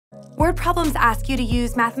Word problems ask you to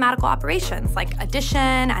use mathematical operations like addition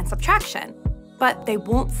and subtraction, but they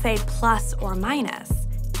won't say plus or minus.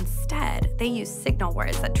 Instead, they use signal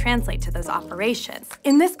words that translate to those operations.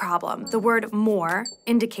 In this problem, the word more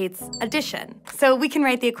indicates addition. So we can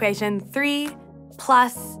write the equation 3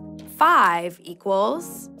 plus 5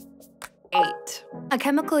 equals 8. A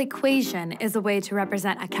chemical equation is a way to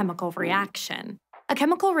represent a chemical reaction. A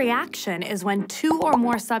chemical reaction is when two or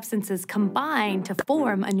more substances combine to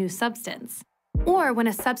form a new substance, or when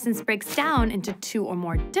a substance breaks down into two or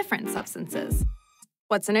more different substances.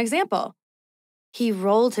 What's an example? He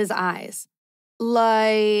rolled his eyes.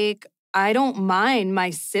 Like, I don't mind my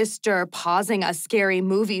sister pausing a scary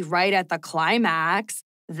movie right at the climax.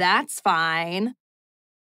 That's fine.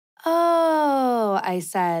 Oh, I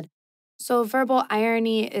said. So verbal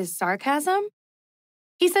irony is sarcasm?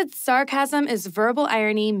 He said sarcasm is verbal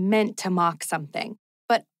irony meant to mock something.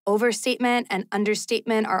 But overstatement and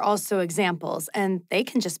understatement are also examples, and they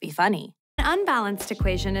can just be funny. An unbalanced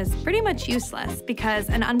equation is pretty much useless because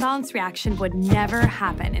an unbalanced reaction would never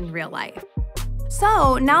happen in real life.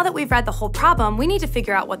 So now that we've read the whole problem, we need to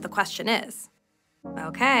figure out what the question is.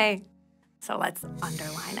 Okay, so let's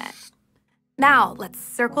underline it. Now, let's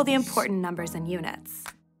circle the important numbers and units.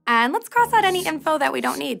 And let's cross out any info that we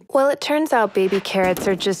don't need. Well, it turns out baby carrots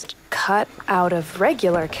are just cut out of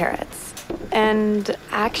regular carrots. And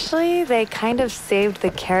actually, they kind of saved the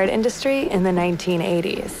carrot industry in the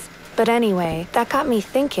 1980s. But anyway, that got me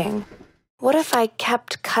thinking, what if I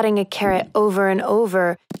kept cutting a carrot over and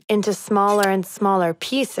over into smaller and smaller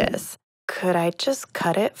pieces? Could I just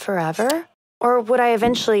cut it forever? Or would I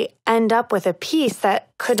eventually end up with a piece that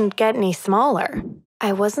couldn't get any smaller?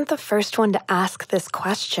 I wasn't the first one to ask this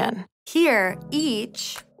question. Here,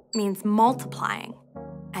 each means multiplying,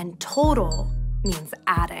 and total means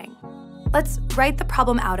adding. Let's write the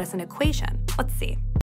problem out as an equation. Let's see.